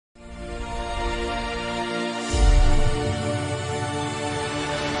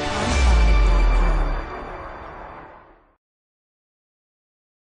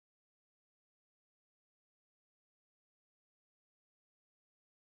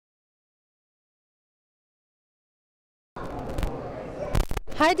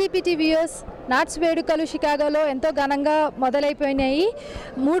Hi GPT viewers, NATS వేడుకలు షికాగోలో ఎంతో ఘనంగా మొదలైపోయినాయి.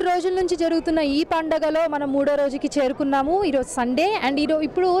 3 రోజుల నుంచి జరుగుతున్న ఈ పండగలో మనం 3వ రోజుకి చేరుకున్నాము. ఈరోజు సండే అండ్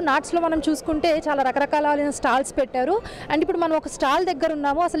ఇప్పుడు నాట్స్లో మనం చూసుకుంటే చాలా రకరకాలైన స్టాల్స్ పెట్టారు. అండ్ ఇప్పుడు మనం ఒక స్టాల్ దగ్గర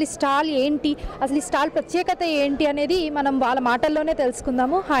ఉన్నాము. అసలు ఈ స్టాల్ ఏంటి, అసలు ఈ స్టాల్ ప్రత్యేకత ఏంటి అనేది మనం వాళ్ళ మాటల్లోనే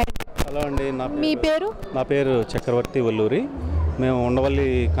తెలుసుకుందాము. హాయ్. హలో అండి, మీ పేరు? నా పేరు చక్రవర్తి వల్లూరి. మేము ఉండవల్లి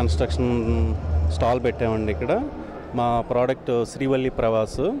కన్స్ట్రక్షన్ స్టాల్ పెట్టామండి. ఇక్కడ మా ప్రోడక్ట్ శ్రీవల్లి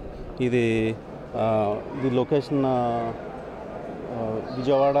ప్రవాస్. ఇది లొకేషన్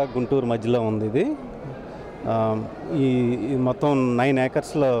విజయవాడ గుంటూరు మధ్యలో ఉంది. ఇది ఈ మొత్తం 9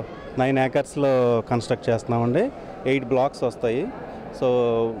 ఏకర్స్లో కన్స్ట్రక్ట్ చేస్తున్నామండి. 8 బ్లాక్స్ వస్తాయి. సో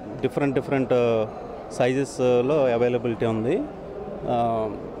డిఫరెంట్ సైజెస్లో అవైలబిలిటీ ఉంది.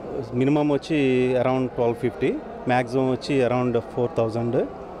 మినిమం వచ్చి అరౌండ్ 1250, మ్యాక్సిమం వచ్చి around 4000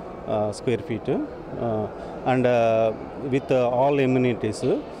 square feet and with all amenities,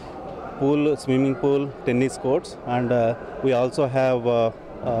 pool, swimming pool, tennis courts, and we also have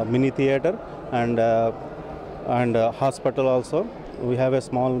mini theater and hospital also. We have a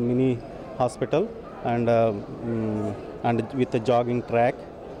small mini hospital and with a jogging track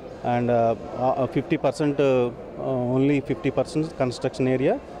and 50% only 50% construction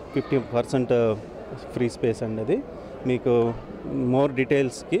area, 50% free space అండి. అది మీకు more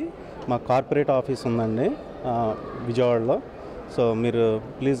డీటెయిల్స్కి మా corporate office ఉందండి విజయవాడలో. So మీరు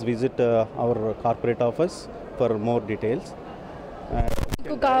please visit our corporate office for more details.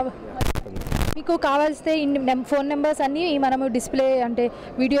 మీకు కావాల్సిన phone numbers అన్నీ మనము డిస్ప్లే అంటే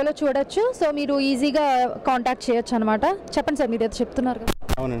వీడియోలో చూడొచ్చు. సో మీరు ఈజీగా కాంటాక్ట్ చేయొచ్చు అనమాట. చెప్పండి సార్, మీరు ఏదో చెప్తున్నారు కదా.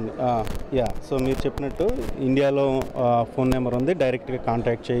 అవునండి, సో మీరు చెప్పినట్టు ఇండియాలో ఫోన్ నెంబర్ ఉంది, డైరెక్ట్గా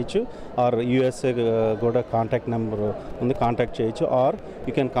కాంటాక్ట్ చేయొచ్చు. ఆర్ యూఎస్ఏ కూడా కాంటాక్ట్ నెంబర్ ఉంది, కాంటాక్ట్ చేయొచ్చు. Are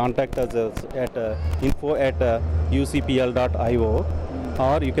you can contact us at info@ucpl.io,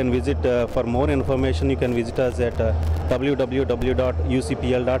 or you can visit for more information you can visit us at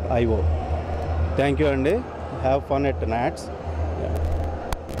www.ucpl.io. Thank you and have fun at NATS.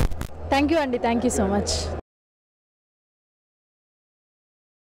 Thank you and thank you so much.